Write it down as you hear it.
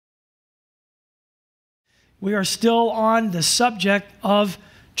we are still on the subject of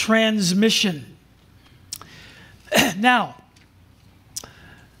transmission. Now,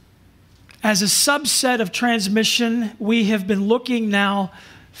 as a subset of transmission, we have been looking now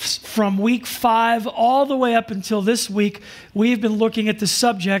from week 5 all the way up until this week. We've been looking at the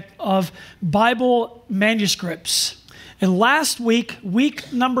subject of Bible manuscripts. And last week,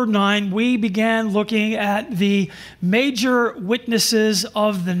 week number 9, we began looking at the major witnesses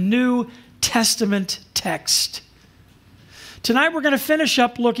of the New Testament text. Tonight, we're going to finish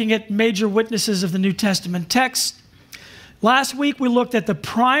up looking at major witnesses of the New Testament text. Last week, we looked at the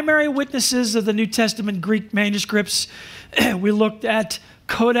primary witnesses of the New Testament Greek manuscripts. We looked at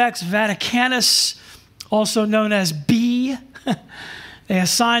Codex Vaticanus, also known as B. They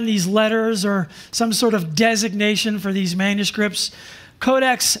assign these letters or some sort of designation for these manuscripts.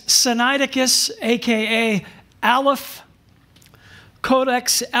 Codex Sinaiticus, a.k.a. Aleph.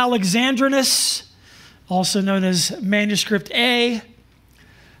 Codex Alexandrinus, also known as Manuscript A.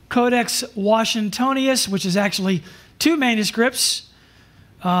 Codex Washingtonius, which is actually 2 manuscripts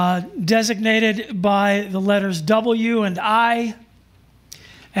designated by the letters W and I.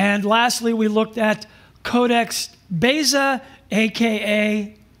 And lastly, we looked at Codex Beza,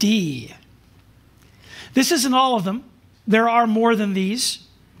 a.k.a. D. This isn't all of them. There are more than these,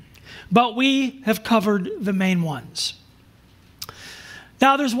 but we have covered the main ones.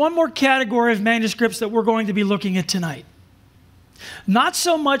 Now, there's one more category of manuscripts that we're going to be looking at tonight. Not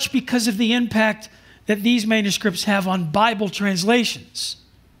so much because of the impact that these manuscripts have on Bible translations.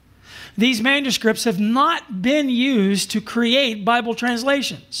 These manuscripts have not been used to create Bible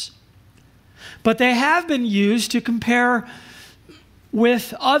translations, but they have been used to compare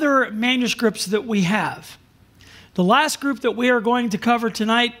with other manuscripts that we have. The last group that we are going to cover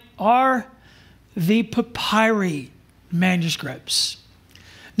tonight are the Papyri manuscripts.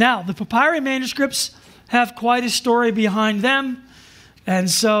 Now, the Papyri manuscripts have quite a story behind them, and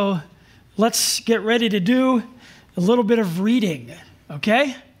so let's get ready to do a little bit of reading,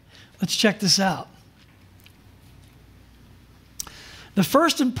 okay? Let's check this out. The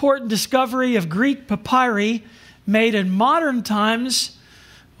first important discovery of Greek papyri made in modern times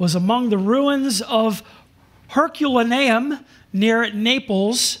was among the ruins of Herculaneum near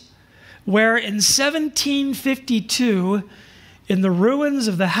Naples, where in 1752, in the ruins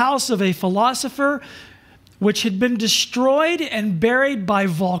of the house of a philosopher, which had been destroyed and buried by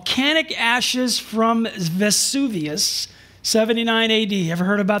volcanic ashes from Vesuvius, 79 AD. Ever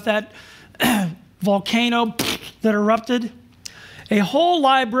heard about that volcano that erupted? A whole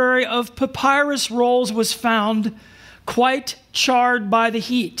library of papyrus rolls was found, quite charred by the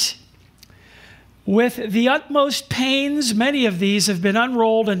heat. With the utmost pains, many of these have been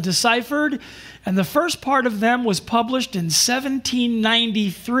unrolled and deciphered, and the first part of them was published in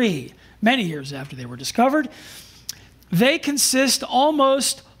 1793, many years after they were discovered. They consist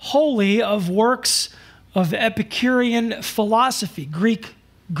almost wholly of works of Epicurean philosophy,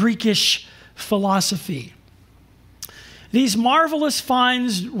 Greekish philosophy. These marvelous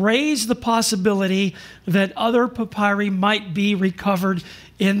finds raise the possibility that other papyri might be recovered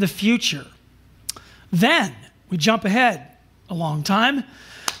in the future. Then, we jump ahead a long time.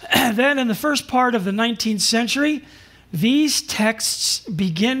 Then, in the first part of the 19th century, these texts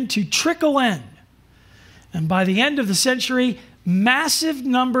begin to trickle in. And by the end of the century, massive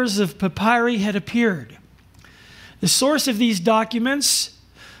numbers of papyri had appeared. The source of these documents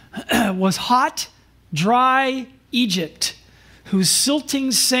was hot, dry Egypt, whose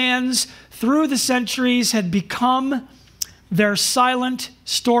silting sands through the centuries had become their silent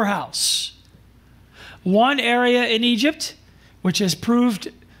storehouse. One area in Egypt which has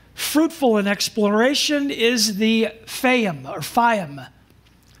proved fruitful in exploration is the Fayum,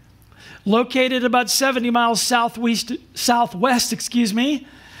 located about 70 miles southwest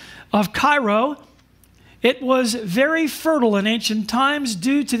of Cairo. It was very fertile in ancient times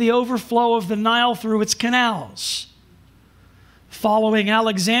due to the overflow of the Nile through its canals. Following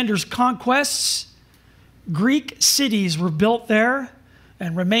Alexander's conquests, Greek cities were built there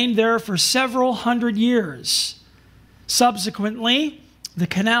and remained there for several hundred years. Subsequently, the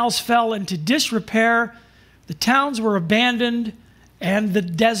canals fell into disrepair, the towns were abandoned, and the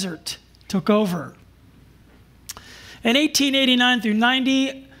desert took over. In 1889 through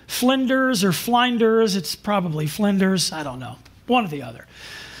 90, Flinders or Flinders, it's probably Flinders, I don't know, one or the other.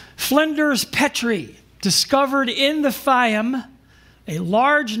 Flinders Petrie discovered in the Fayum a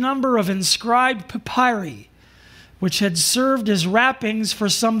large number of inscribed papyri, which had served as wrappings for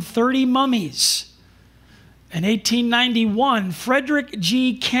some 30 mummies. In 1891, Frederick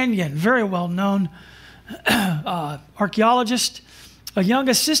G. Kenyon, very well-known archaeologist, a young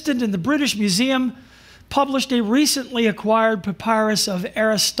assistant in the British Museum, published a recently acquired papyrus of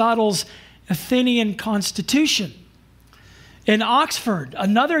Aristotle's Athenian Constitution. In Oxford,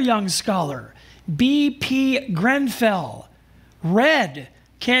 another young scholar, B.P. Grenfell, read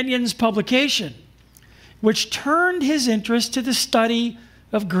Canyon's publication, which turned his interest to the study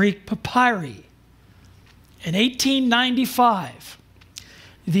of Greek papyri. In 1895,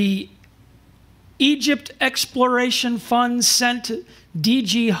 the Egypt Exploration Fund sent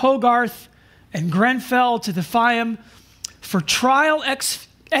D.G. Hogarth and Grenfell to the Fayum for trial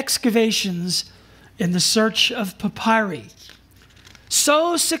excavations in the search of papyri.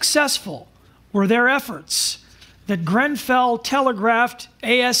 So successful were their efforts that Grenfell telegraphed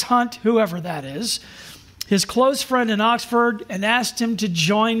A.S. Hunt, whoever that is, his close friend in Oxford, and asked him to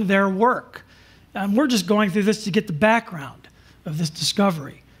join their work. And we're just going through this to get the background of this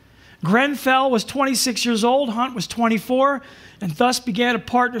discovery. Grenfell was 26 years old, Hunt was 24, and thus began a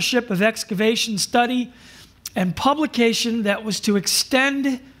partnership of excavation, study, and publication that was to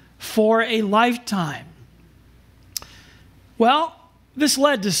extend for a lifetime. Well, this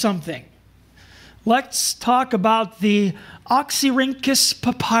led to something. Let's talk about the Oxyrhynchus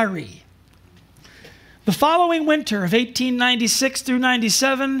Papyri. The following winter of 1896 through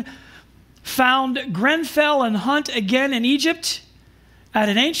 97 found Grenfell and Hunt again in Egypt at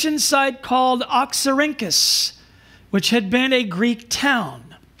an ancient site called Oxyrhynchus, which had been a Greek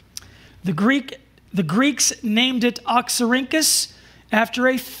town. The Greeks named it Oxyrhynchus after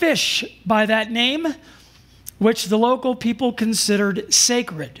a fish by that name, which the local people considered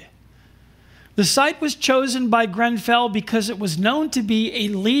sacred. The site was chosen by Grenfell because it was known to be a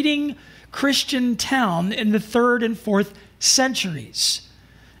leading Christian town in the 3rd and 4th centuries.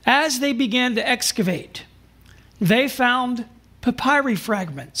 As they began to excavate, they found papyri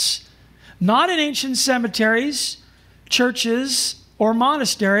fragments, not in ancient cemeteries, churches, or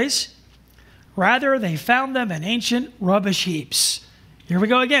monasteries. Rather, they found them in ancient rubbish heaps. Here we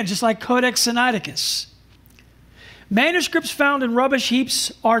go again, just like Codex Sinaiticus. Manuscripts found in rubbish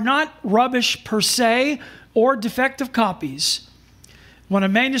heaps are not rubbish per se or defective copies. When a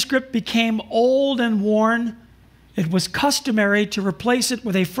manuscript became old and worn, it was customary to replace it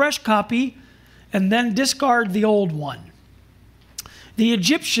with a fresh copy and then discard the old one. The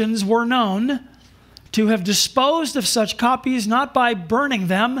Egyptians were known to have disposed of such copies not by burning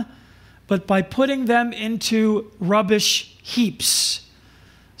them, but by putting them into rubbish heaps.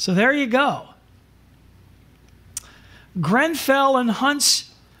 So there you go. Grenfell and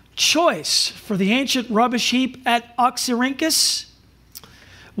Hunt's choice for the ancient rubbish heap at Oxyrhynchus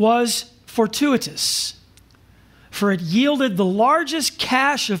was fortuitous, for it yielded the largest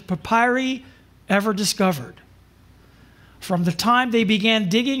cache of papyri ever discovered. From the time they began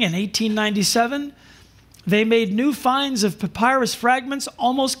digging in 1897, they made new finds of papyrus fragments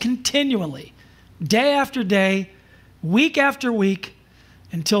almost continually, day after day, week after week,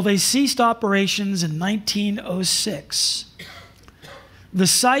 until they ceased operations in 1906. The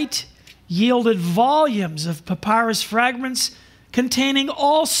site yielded volumes of papyrus fragments containing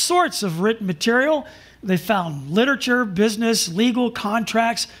all sorts of written material. They found literature, business, legal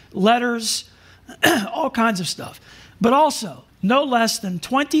contracts, letters, all kinds of stuff. But also, no less than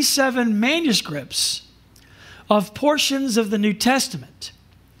 27 manuscripts of portions of the New Testament.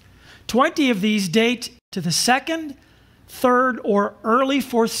 20 of these date to the 2nd, 3rd, or early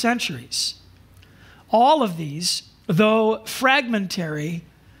 4th centuries. All of these, though fragmentary,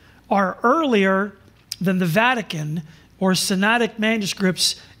 are earlier than the Vatican or Sinaitic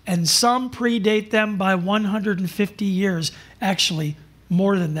manuscripts, and some predate them by 150 years. Actually,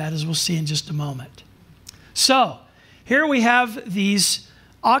 more than that, as we'll see in just a moment. So, here we have these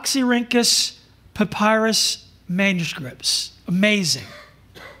Oxyrhynchus Papyrus manuscripts. Amazing.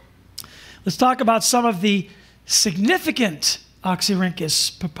 Let's talk about some of the significant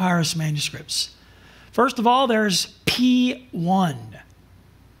Oxyrhynchus Papyrus manuscripts. First of all, there's P1.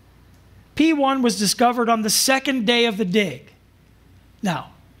 P1 was discovered on the 2nd day of the dig.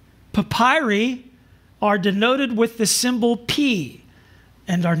 Now, papyri are denoted with the symbol P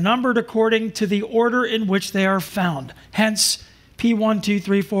and are numbered according to the order in which they are found. Hence, P1, 2,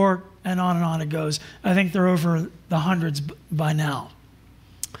 3, 4, and on it goes. I think they're over the hundreds by now.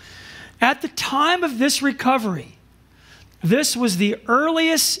 At the time of this recovery, this was the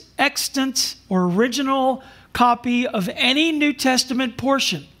earliest extant or original copy of any New Testament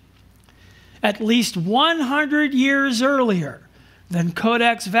portion, at least 100 years earlier than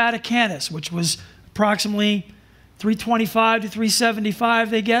Codex Vaticanus, which was approximately 325 to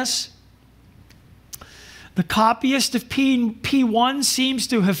 375, they guess. The copyist of P1 seems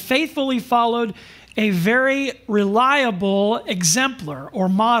to have faithfully followed a very reliable exemplar or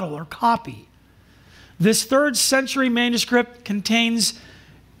model or copy. This 3rd century manuscript contains,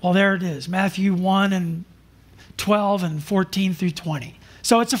 well, there it is, Matthew 1 and 12 and 14 through 20.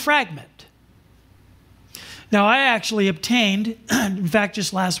 So it's a fragment. Now, I actually obtained, in fact,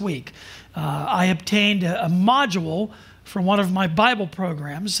 just last week, I obtained a module from one of my Bible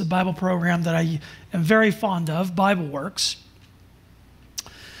programs, the Bible program that I am very fond of, BibleWorks.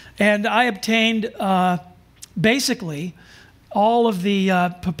 And I obtained basically all of the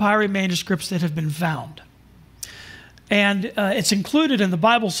papyri manuscripts that have been found. And it's included in the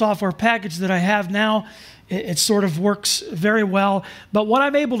Bible software package that I have now. It sort of works very well. But what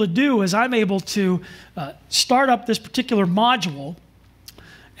I'm able to do is I'm able to start up this particular module,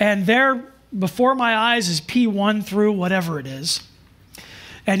 and there before my eyes is P1 through whatever it is.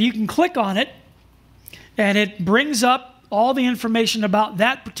 And you can click on it, and it brings up all the information about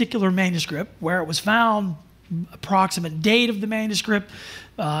that particular manuscript, where it was found, approximate date of the manuscript,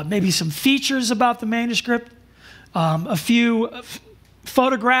 maybe some features about the manuscript, a few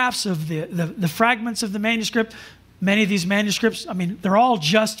photographs of the fragments of the manuscript. Many of these manuscripts, I mean, they're all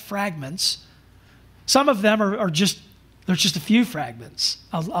just fragments. Some of them are just, there's just a few fragments.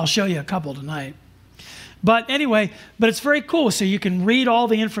 I'll show you a couple tonight. But anyway, but it's very cool. So you can read all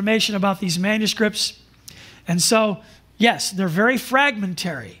the information about these manuscripts. And so, yes, they're very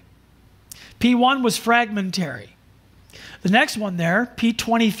fragmentary. P1 was fragmentary. The next one there,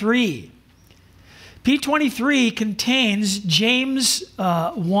 P23. P23 contains James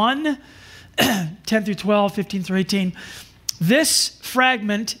 1, 10 through 12, 15 through 18. This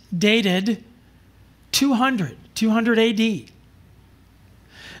fragment dated 200 AD.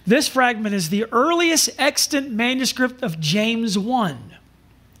 This fragment is the earliest extant manuscript of James 1.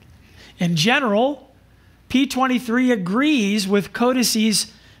 In general, P23 agrees with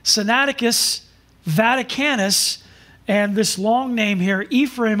codices Sinaiticus, Vaticanus, and this long name here,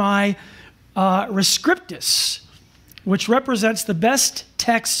 Ephraemi Rescriptus, which represents the best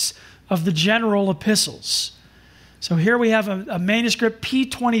texts of the general epistles. So here we have a manuscript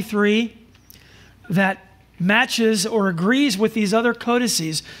P23 that matches or agrees with these other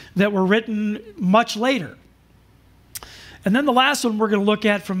codices that were written much later. And then the last one we're going to look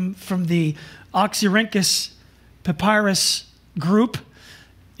at from the Oxyrhynchus Papyrus group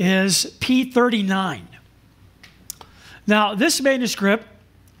is P39. Now, this manuscript,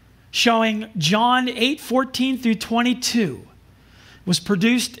 showing John 8:14 through 22, was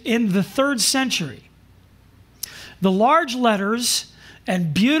produced in the 3rd century. The large letters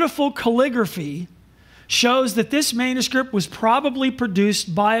and beautiful calligraphy shows that this manuscript was probably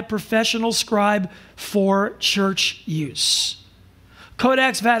produced by a professional scribe for church use.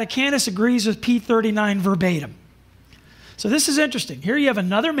 Codex Vaticanus agrees with P39 verbatim. So this is interesting. Here you have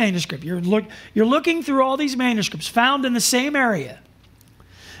another manuscript. You're looking through all these manuscripts found in the same area.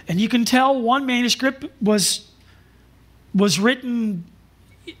 And you can tell one manuscript was written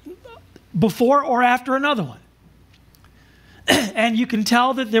before or after another one. And you can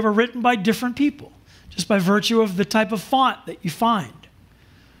tell that they were written by different people, just by virtue of the type of font that you find.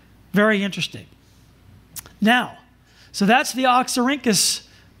 Very interesting. Now, so that's the Oxyrhynchus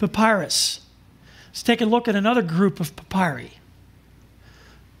Papyrus. Let's take a look at another group of papyri.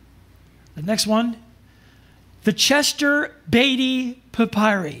 The next one, the Chester Beatty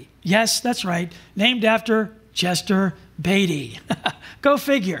Papyri. Yes, that's right, named after Chester Beatty. Go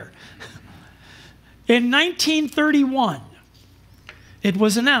figure. In 1931, it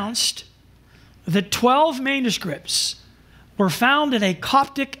was announced that 12 manuscripts were found in a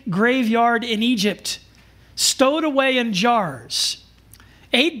Coptic graveyard in Egypt, stowed away in jars.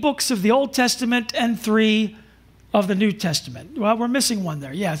 8 books of the Old Testament and 3 of the New Testament. Well, we're missing one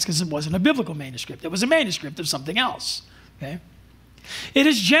there. Yeah, it's because it wasn't a biblical manuscript. It was a manuscript of something else. Okay? It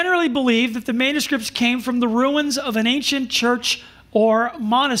is generally believed that the manuscripts came from the ruins of an ancient church or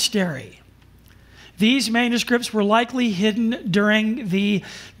monastery. These manuscripts were likely hidden during the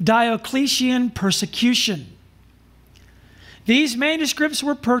Diocletian persecution. These manuscripts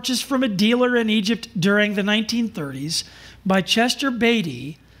were purchased from a dealer in Egypt during the 1930s by Chester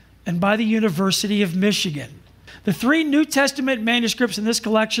Beatty and by the University of Michigan. The 3 New Testament manuscripts in this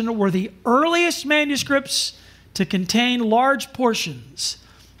collection were the earliest manuscripts to contain large portions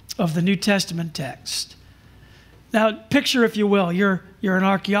of the New Testament text. Now, picture, if you will, you're an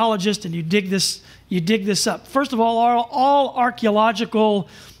archaeologist and you dig this up. First of all archaeological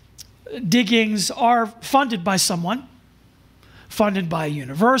diggings are funded by someone, funded by a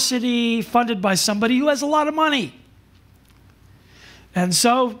university, funded by somebody who has a lot of money. And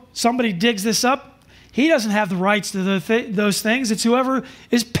so somebody digs this up. He doesn't have the rights to those things. It's whoever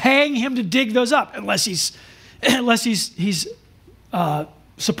is paying him to dig those up, unless he's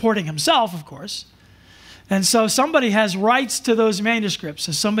supporting himself, of course. And so somebody has rights to those manuscripts.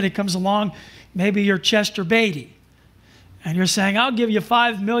 So somebody comes along, maybe you're Chester Beatty, and you're saying, I'll give you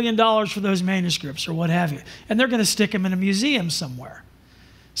 $5 million for those manuscripts or what have you. And they're going to stick them in a museum somewhere.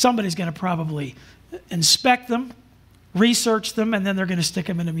 Somebody's going to probably inspect them, research them, and then they're going to stick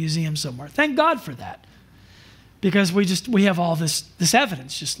them in a museum somewhere. Thank God for that. Because we have all this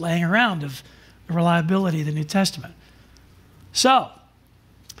evidence just laying around of the reliability of the New Testament. So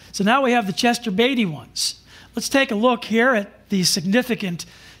now we have the Chester Beatty ones. Let's take a look here at the significant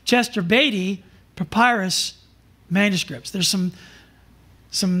Chester Beatty Papyrus manuscripts. There's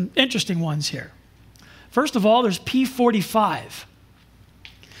some interesting ones here. First of all, there's P45.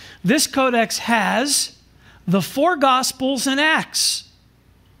 This codex has the 4 Gospels and Acts.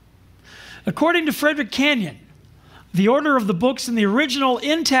 According to Frederick Canyon, the order of the books in the original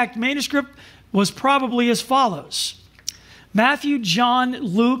intact manuscript was probably as follows: Matthew, John,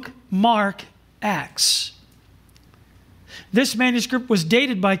 Luke, Mark, Acts. This manuscript was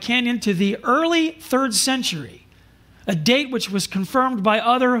dated by Canyon to the early 3rd century, a date which was confirmed by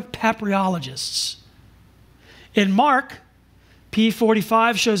other papyrologists. In Mark,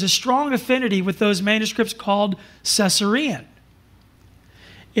 P45 shows a strong affinity with those manuscripts called Caesarean.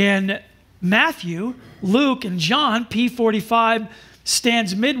 In Matthew, Luke, and John, P45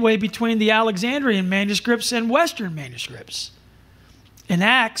 stands midway between the Alexandrian manuscripts and Western manuscripts. In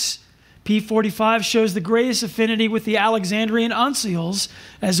Acts, P45 shows the greatest affinity with the Alexandrian uncials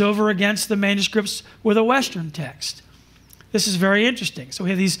as over against the manuscripts with a Western text. This is very interesting. So we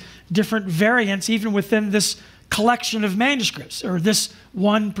have these different variants even within this collection of manuscripts, or this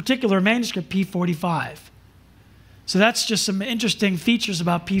one particular manuscript, P45. So that's just some interesting features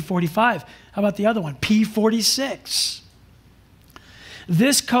about P45. How about the other one, P46?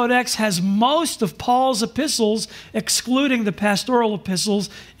 This codex has most of Paul's epistles, excluding the pastoral epistles,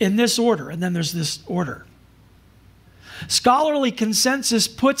 in this order. And then there's this order. Scholarly consensus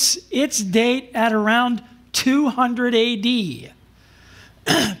puts its date at around 200 AD.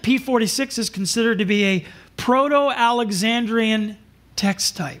 P46 is considered to be a Proto-Alexandrian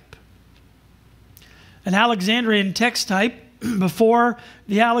text type. An Alexandrian text type before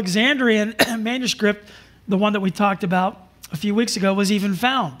the Alexandrian manuscript, the one that we talked about a few weeks ago, was even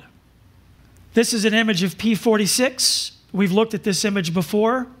found. This is an image of P46. We've looked at this image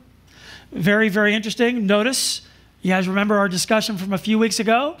before. Very, very interesting. Notice, you guys remember our discussion from a few weeks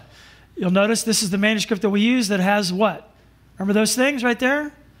ago? You'll notice this is the manuscript that we use that has what? Remember those things right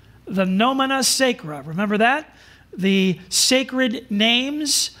there? The nomina sacra. Remember that? The sacred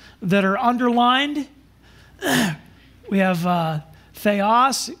names that are underlined. We have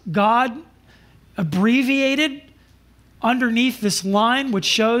theos, God, abbreviated underneath this line, which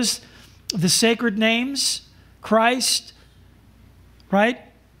shows the sacred names, Christ, right?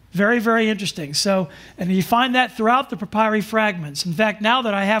 Very, very interesting. So, and you find that throughout the papyri fragments. In fact, now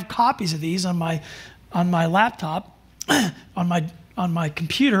that I have copies of these on my laptop, on my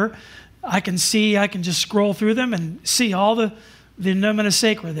computer, I can just scroll through them and see all the nomina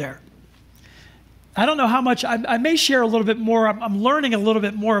sacra there. I don't know how much, I may share a little bit more. I'm learning a little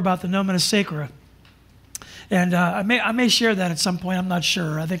bit more about the nomina sacra. And I may share that at some point. I'm not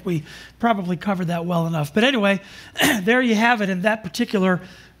sure. I think we probably covered that well enough. But anyway, there you have it in that particular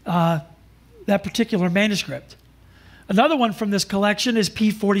manuscript. Another one from this collection is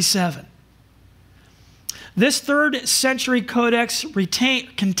P47. This 3rd century codex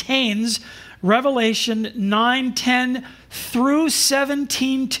contains Revelation 9:10 through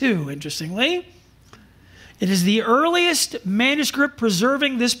 17:2, interestingly. It is the earliest manuscript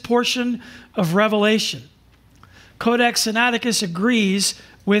preserving this portion of Revelation. Codex Sinaiticus agrees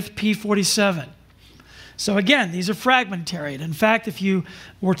with P47. So again, these are fragmentary. And in fact, if you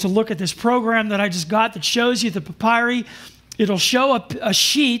were to look at this program that I just got that shows you the papyri, it'll show a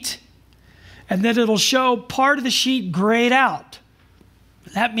sheet, and then it'll show part of the sheet grayed out.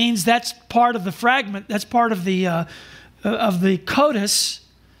 That means that's part of the fragment, that's part of the codex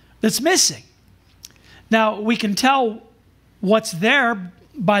that's missing. Now, we can tell what's there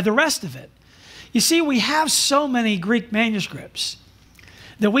by the rest of it. You see, we have so many Greek manuscripts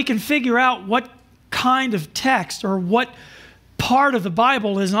that we can figure out what kind of text or what part of the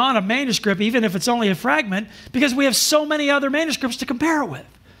Bible is on a manuscript, even if it's only a fragment, because we have so many other manuscripts to compare it with.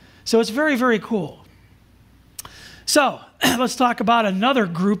 So it's very, very cool. So let's talk about another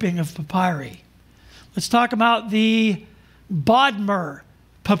grouping of papyri. Let's talk about the Bodmer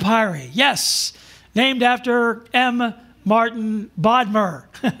Papyri. Yes, named after M. Martin Bodmer.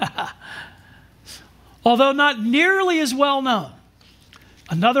 Although not nearly as well known,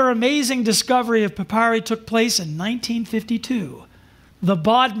 another amazing discovery of papyri took place in 1952, the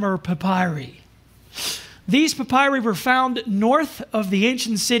Bodmer Papyri. These papyri were found north of the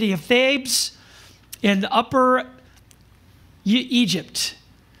ancient city of Thebes in Upper Egypt.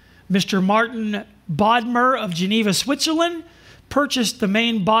 Mr. Martin Bodmer of Geneva, Switzerland, purchased the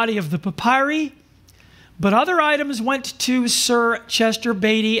main body of the papyri, but other items went to Sir Chester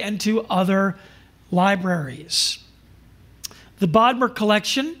Beatty and to other libraries. The Bodmer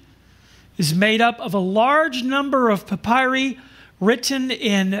collection is made up of a large number of papyri written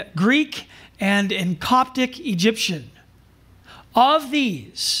in Greek and in Coptic Egyptian. Of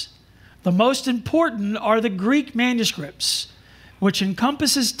these, the most important are the Greek manuscripts, which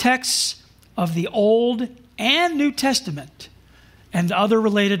encompasses texts of the Old and New Testament and other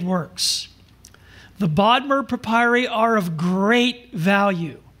related works. The Bodmer Papyri are of great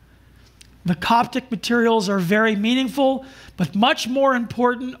value. The Coptic materials are very meaningful, but much more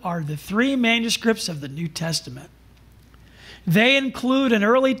important are the 3 manuscripts of the New Testament. They include an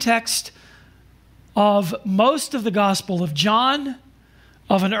early text of most of the Gospel of John,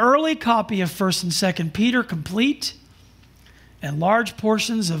 of an early copy of 1st and 2nd Peter complete, and large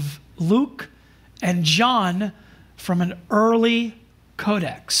portions of Luke and John from an early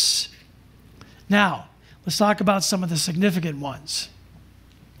codex. Now, let's talk about some of the significant ones.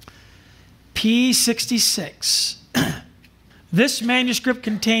 P66. This manuscript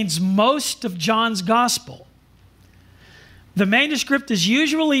contains most of John's Gospel. The manuscript is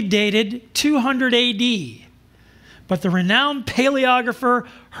usually dated 200 AD, but the renowned paleographer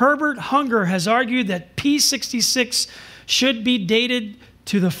Herbert Hunger has argued that P66 should be dated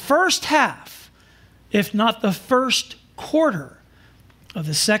to the first half, if not the first quarter of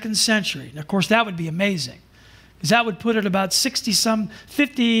the 2nd century. And of course, that would be amazing, because that would put it about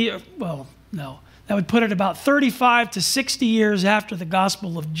 50, well, no, that would put it about 35 to 60 years after the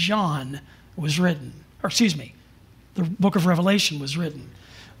Gospel of John was written, or excuse me, the book of Revelation was written.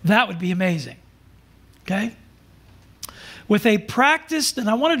 That would be amazing, okay? With a practiced, and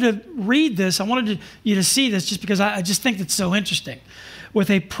I wanted to read this, I wanted you to see this just because I just think it's so interesting. With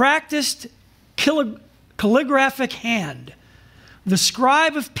a practiced calligraphic hand, the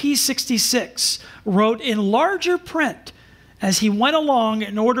scribe of P66 wrote in larger print as he went along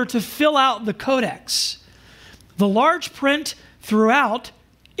in order to fill out the codex. The large print throughout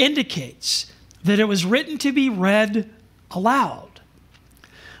indicates that it was written to be read aloud.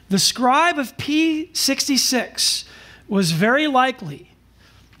 The scribe of P66 was very likely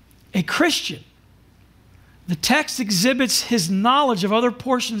a Christian. The text exhibits his knowledge of other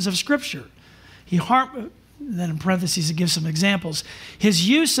portions of Scripture. Then in parentheses it gives some examples. His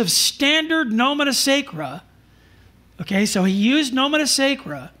use of standard nomina sacra, okay, so he used nomina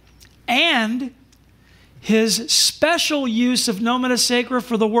sacra, and his special use of nomina sacra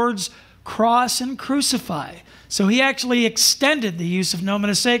for the words cross and crucify. So he actually extended the use of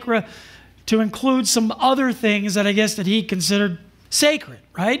nomina sacra to include some other things that I guess that he considered sacred,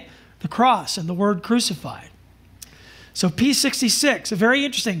 right? The cross and the word crucified. So P66, very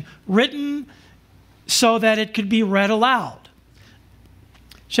interesting, written so that it could be read aloud.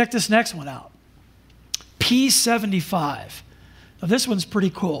 Check this next one out. P75. Now this one's pretty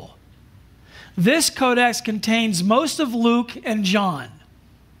cool. This codex contains most of Luke and John.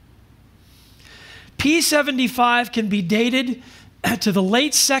 P75 can be dated to the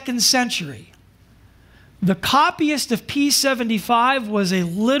late 2nd century. The copyist of P75 was a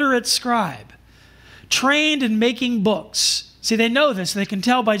literate scribe, trained in making books. See, they know this. They can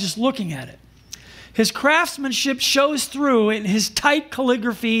tell by just looking at it. His craftsmanship shows through in his tight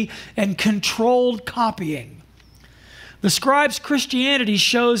calligraphy and controlled copying. The scribe's Christianity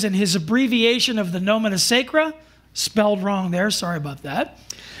shows in his abbreviation of the nomina sacra, spelled wrong there, sorry about that,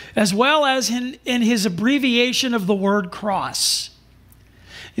 as well as in his abbreviation of the word cross.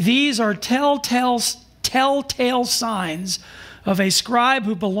 These are telltale signs of a scribe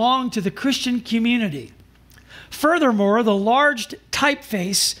who belonged to the Christian community. Furthermore, the large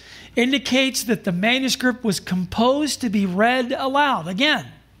typeface indicates that the manuscript was composed to be read aloud. Again,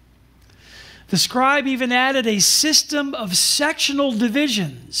 the scribe even added a system of sectional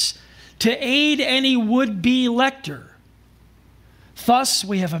divisions to aid any would-be lector. Thus,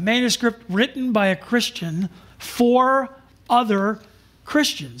 we have a manuscript written by a Christian for other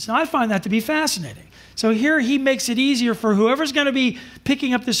Christians. Now, I find that to be fascinating. So here he makes it easier for whoever's going to be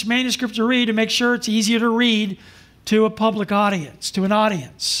picking up this manuscript to read to make sure it's easier to read to a public audience, to an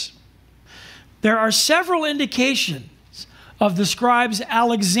audience. There are several indications of the scribe's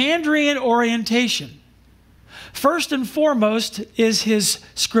Alexandrian orientation. First and foremost is his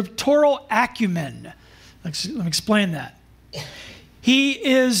scriptural acumen. Let me explain that. He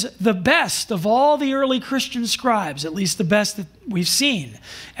is the best of all the early Christian scribes, at least the best that we've seen.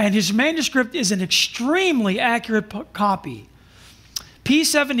 And his manuscript is an extremely accurate copy.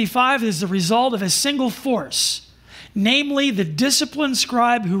 P75 is the result of a single force, namely the disciplined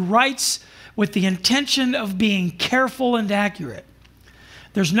scribe who writes with the intention of being careful and accurate.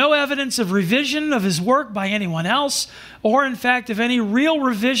 There's no evidence of revision of his work by anyone else, or in fact of any real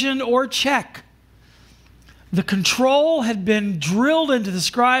revision or check. The control had been drilled into the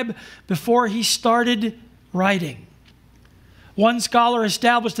scribe before he started writing. One scholar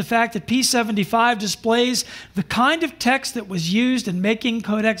established the fact that P75 displays the kind of text that was used in making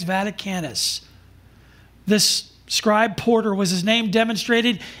Codex Vaticanus. This scribe, Porter was his name,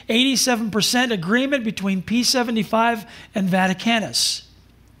 demonstrated 87% agreement between P75 and Vaticanus.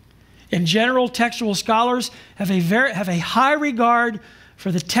 In general, textual scholars have a high regard for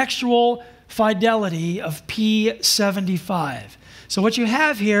the textual fidelity of P75. So what you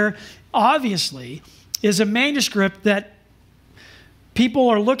have here, obviously, is a manuscript that people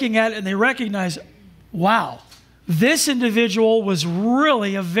are looking at and they recognize, wow, this individual was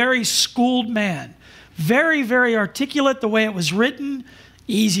really a very schooled man. Very, very articulate the way it was written,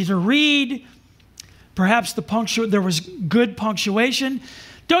 easy to read. Perhaps there was good punctuation.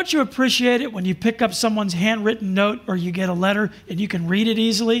 Don't you appreciate it when you pick up someone's handwritten note or you get a letter and you can read it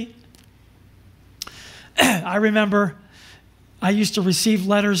easily? I remember I used to receive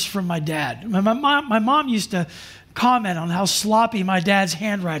letters from my dad. My mom used to comment on how sloppy my dad's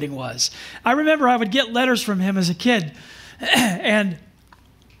handwriting was. I remember I would get letters from him as a kid, and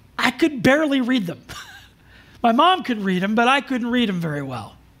I could barely read them. My mom could read them, but I couldn't read them very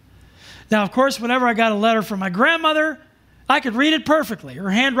well. Now, of course, whenever I got a letter from my grandmother, I could read it perfectly. Her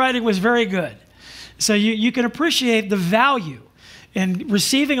handwriting was very good. So you can appreciate the value in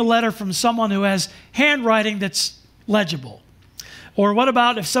receiving a letter from someone who has handwriting that's legible. Or what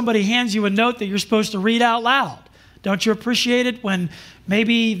about if somebody hands you a note that you're supposed to read out loud? Don't you appreciate it when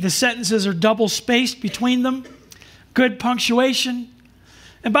maybe the sentences are double spaced between them? Good punctuation.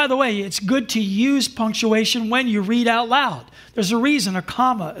 And by the way, it's good to use punctuation when you read out loud. There's a reason a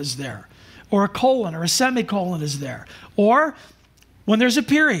comma is there, or a colon or a semicolon is there. Or when there's a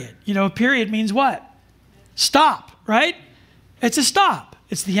period. You know, a period means what? Stop, right? It's a stop.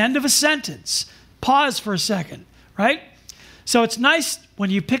 It's the end of a sentence. Pause for a second, right? So it's nice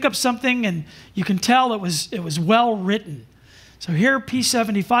when you pick up something and you can tell it was well written. So here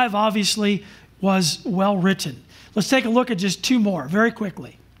P75 obviously was well written. Let's take a look at just two more very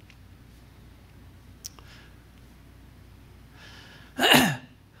quickly.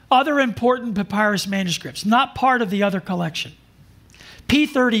 Other important papyrus manuscripts, not part of the other collection.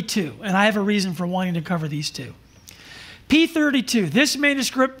 P32, and I have a reason for wanting to cover these two. P32, this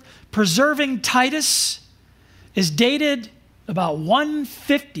manuscript, Preserving Titus, is dated about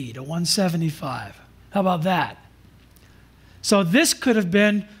 150 to 175. How about that? So this could have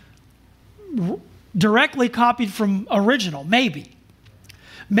been directly copied from original, maybe,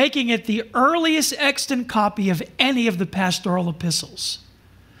 making it the earliest extant copy of any of the pastoral epistles.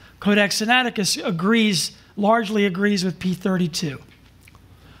 Codex Sinaiticus largely agrees with P32.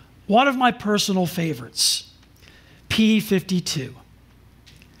 One of my personal favorites, P52.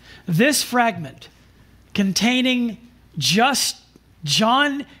 This fragment, containing just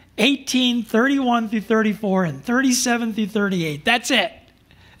John 18, 31 through 34 and 37 through 38, that's it.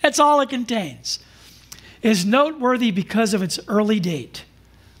 That's all it contains, is noteworthy because of its early date,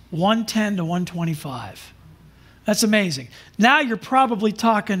 110 to 125. That's amazing. Now you're probably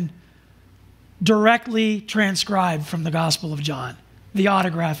talking directly transcribed from the Gospel of John, the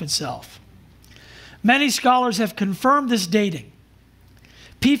autograph itself. Many scholars have confirmed this dating.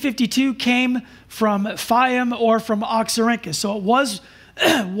 P52 came from Phaeum or from Oxyrhynchus, so it was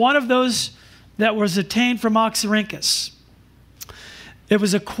one of those that was attained from Oxyrhynchus. It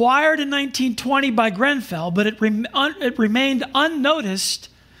was acquired in 1920 by Grenfell, but it remained unnoticed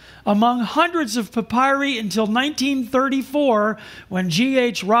among hundreds of papyri until 1934, when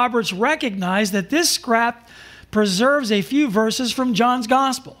G.H. Roberts recognized that this scrap preserves a few verses from John's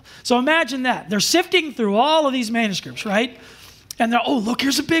Gospel. So imagine that. They're sifting through all of these manuscripts, right? And they're, oh, look,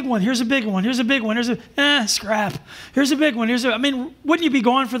 here's a big one, here's a big one, here's a big one, here's a, scrap. Here's a big one, I mean, wouldn't you be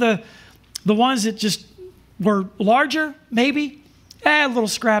going for the ones that just were larger, maybe? A little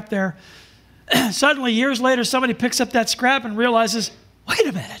scrap there. Suddenly, years later, somebody picks up that scrap and realizes, wait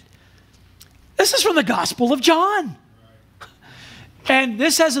a minute, this is from the Gospel of John. And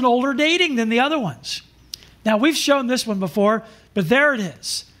this has an older dating than the other ones. Now, we've shown this one before, but there it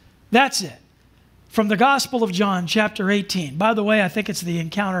is. That's it. From the Gospel of John, chapter 18. By the way, I think it's the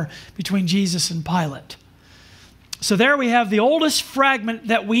encounter between Jesus and Pilate. So there we have the oldest fragment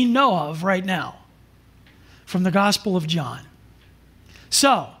that we know of right now from the Gospel of John.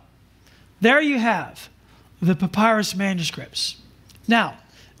 So there you have the Papyrus manuscripts. Now,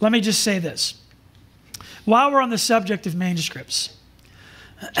 let me just say this. While we're on the subject of manuscripts,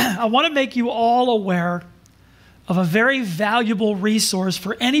 I want to make you all aware of a very valuable resource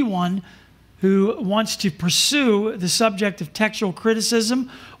for anyone who wants to pursue the subject of textual criticism,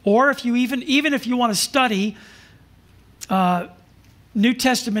 or if you even if you want to study New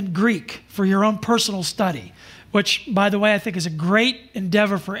Testament Greek for your own personal study, which, by the way, I think is a great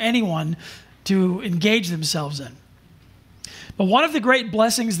endeavor for anyone to engage themselves in. But one of the great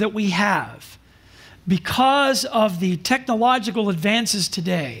blessings that we have because of the technological advances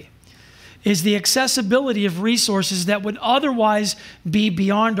today is the accessibility of resources that would otherwise be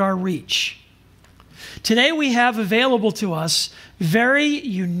beyond our reach. Today we have available to us very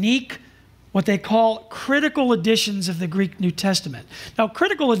unique, what they call critical editions of the Greek New Testament. Now,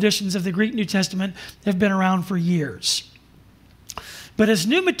 critical editions of the Greek New Testament have been around for years. But as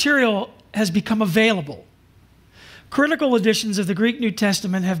new material has become available, critical editions of the Greek New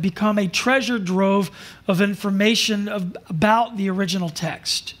Testament have become a treasure trove of information about the original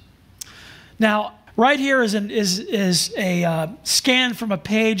text. Now, right here is a scan from a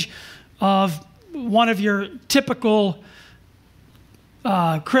page of one of your typical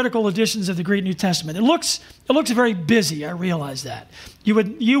critical editions of the Greek New Testament. It looks very busy, I realize that. You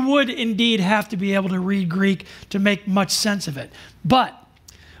would indeed have to be able to read Greek to make much sense of it. But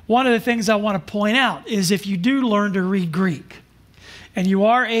one of the things I want to point out is if you do learn to read Greek, and you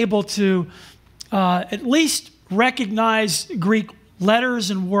are able to at least recognize Greek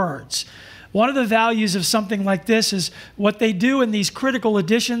letters and words, one of the values of something like this is what they do in these critical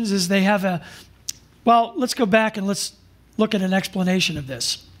editions is they have a, well, let's go back and let's look at an explanation of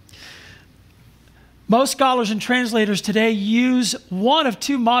this. Most scholars and translators today use one of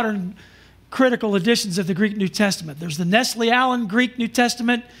two modern critical editions of the Greek New Testament. There's the Nestle Allen Greek New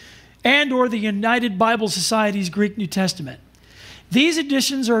Testament and or the United Bible Society's Greek New Testament. These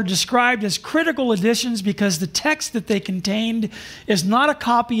editions are described as critical editions because the text that they contained is not a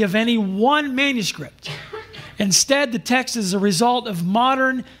copy of any one manuscript. Instead, the text is a result of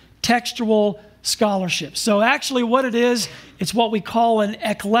modern textual scholarship. So actually what it is, it's what we call an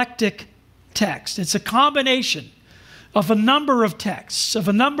eclectic text. It's a combination of a number of texts, of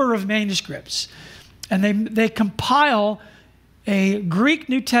a number of manuscripts. And they compile a Greek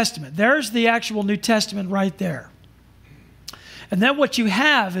New Testament. There's the actual New Testament right there. And then what you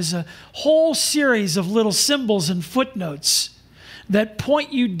have is a whole series of little symbols and footnotes that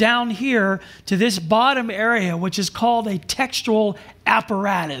point you down here to this bottom area, which is called a textual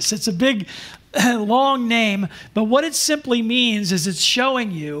apparatus. It's a big, long name, but what it simply means is it's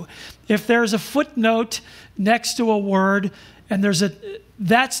showing you if there's a footnote next to a word, and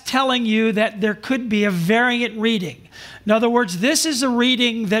that's telling you that there could be a variant reading. In other words, this is a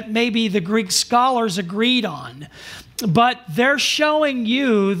reading that maybe the Greek scholars agreed on, but they're showing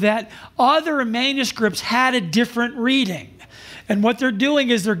you that other manuscripts had a different reading. And what they're doing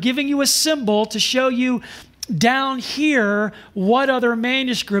is they're giving you a symbol to show you down here what other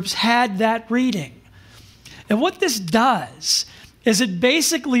manuscripts had that reading. And what this does is it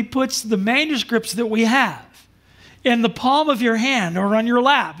basically puts the manuscripts that we have in the palm of your hand or on your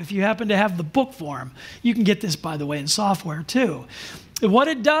lap if you happen to have the book form. You can get this, by the way, in software too. What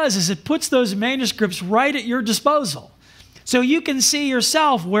it does is it puts those manuscripts right at your disposal so you can see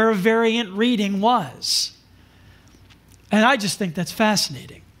yourself where a variant reading was. And I just think that's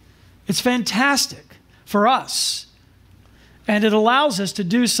fascinating. It's fantastic for us. And it allows us to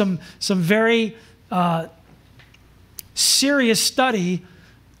do some very serious study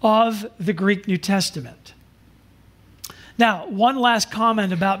of the Greek New Testament. Now, one last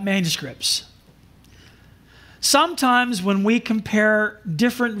comment about manuscripts. Sometimes when we compare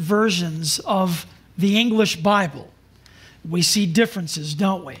different versions of the English Bible, we see differences,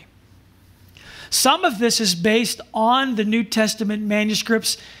 don't we? Some of this is based on the New Testament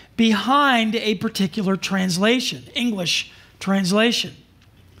manuscripts behind a particular translation, English translation.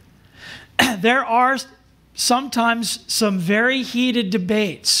 There are sometimes some very heated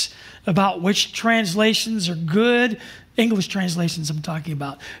debates about which translations are good, English translations I'm talking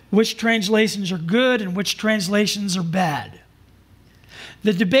about, which translations are good and which translations are bad.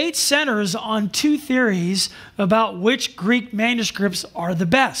 The debate centers on two theories about which Greek manuscripts are the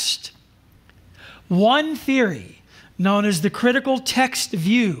best. One theory, known as the critical text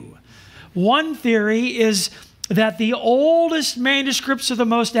view, one theory is that the oldest manuscripts are the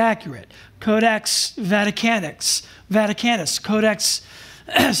most accurate. Codex Vaticanus, Codex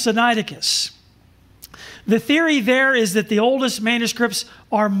Sinaiticus. The theory there is that the oldest manuscripts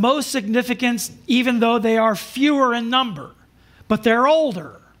are most significant even though they are fewer in number, but they're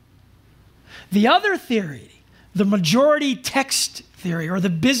older. The other theory, the majority text theory, or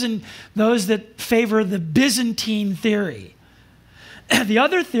those that favor the Byzantine theory. The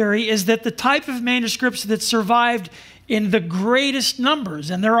other theory is that the type of manuscripts that survived in the greatest numbers,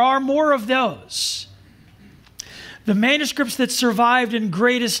 and there are more of those, the manuscripts that survived in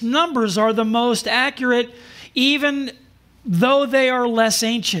greatest numbers are the most accurate, even though they are less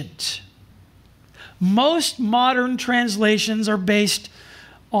ancient. Most modern translations are based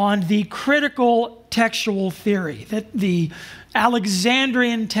on the critical textual theory, that the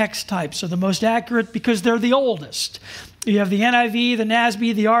Alexandrian text types are the most accurate because they're the oldest. You have the NIV, the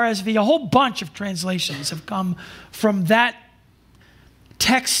NASB, the RSV, a whole bunch of translations have come from that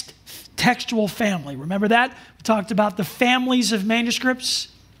textual family. Remember that? We talked about the families of manuscripts.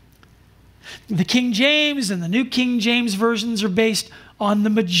 The King James and the New King James versions are based on the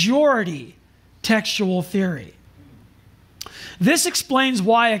majority textual theory. This explains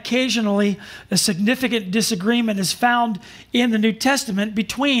why occasionally a significant disagreement is found in the New Testament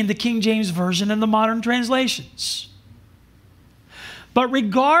between the King James Version and the modern translations. But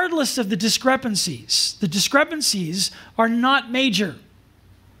regardless of the discrepancies are not major.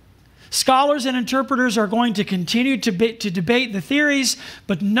 Scholars and interpreters are going to continue to debate the theories,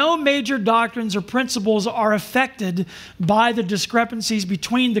 but no major doctrines or principles are affected by the discrepancies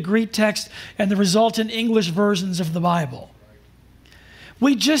between the Greek text and the resultant English versions of the Bible.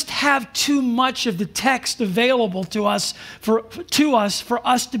 We just have too much of the text available to us for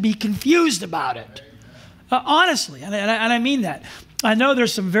us to be confused about it. Honestly, and I mean that. I know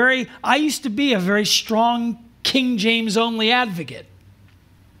there's I used to be a very strong King James only advocate.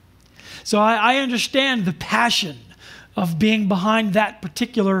 So I understand the passion of being behind that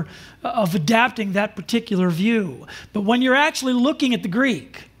particular, of adapting that particular view. But when you're actually looking at the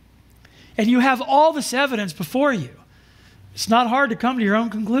Greek and you have all this evidence before you, it's not hard to come to your own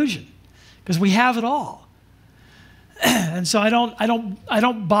conclusion because we have it all. And so I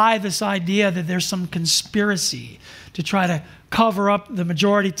don't buy this idea that there's some conspiracy to try to cover up the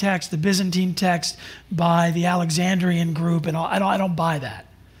majority text, the Byzantine text, by the Alexandrian group, and all. I don't buy that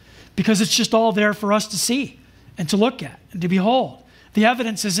because it's just all there for us to see and to look at and to behold. The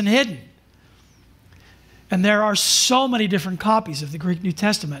evidence isn't hidden. And there are so many different copies of the Greek New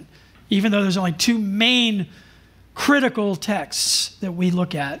Testament, even though there's only two main critical texts that we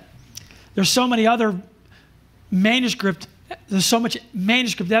look at. There's so many other there's so much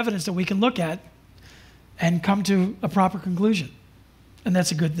manuscript evidence that we can look at and come to a proper conclusion. And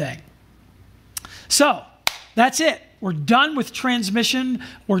that's a good thing. So, that's it. We're done with transmission.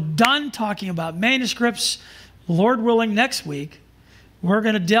 We're done talking about manuscripts. Lord willing, next week, we're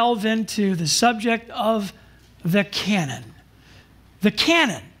going to delve into the subject of the canon. The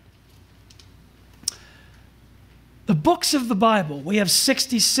canon. The books of the Bible. We have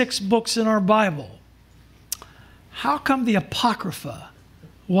 66 books in our Bible. How come the Apocrypha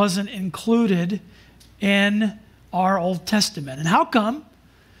wasn't included in our Old Testament? And how come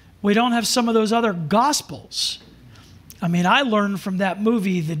we don't have some of those other Gospels? I mean, I learned from that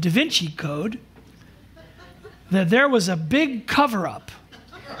movie, The Da Vinci Code, that there was a big cover-up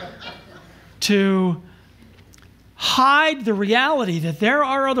to hide the reality that there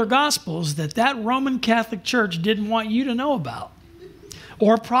are other Gospels that Roman Catholic Church didn't want you to know about,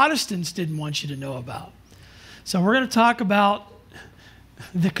 or Protestants didn't want you to know about. So we're going to talk about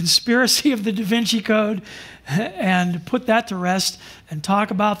the conspiracy of the Da Vinci Code and put that to rest and talk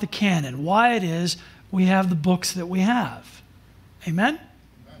about the canon, why it is we have the books that we have. Amen?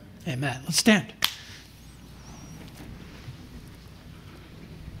 Amen. Let's stand.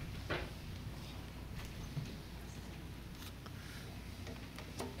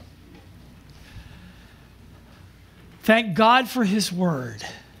 Thank God for His Word.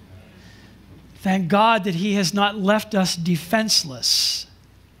 Thank God that He has not left us defenseless.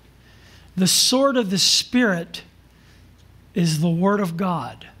 The sword of the Spirit is the Word of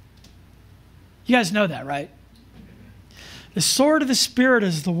God. You guys know that, right? The sword of the Spirit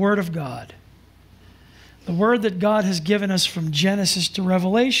is the Word of God. The Word that God has given us from Genesis to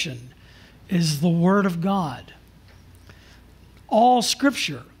Revelation is the Word of God. All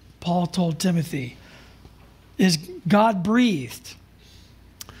Scripture, Paul told Timothy, is God-breathed.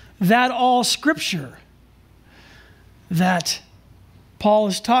 That all Scripture that Paul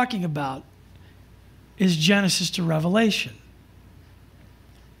is talking about is Genesis to Revelation.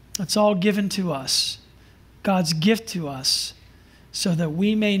 It's all given to us, God's gift to us, so that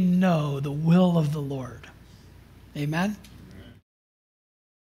we may know the will of the Lord. Amen?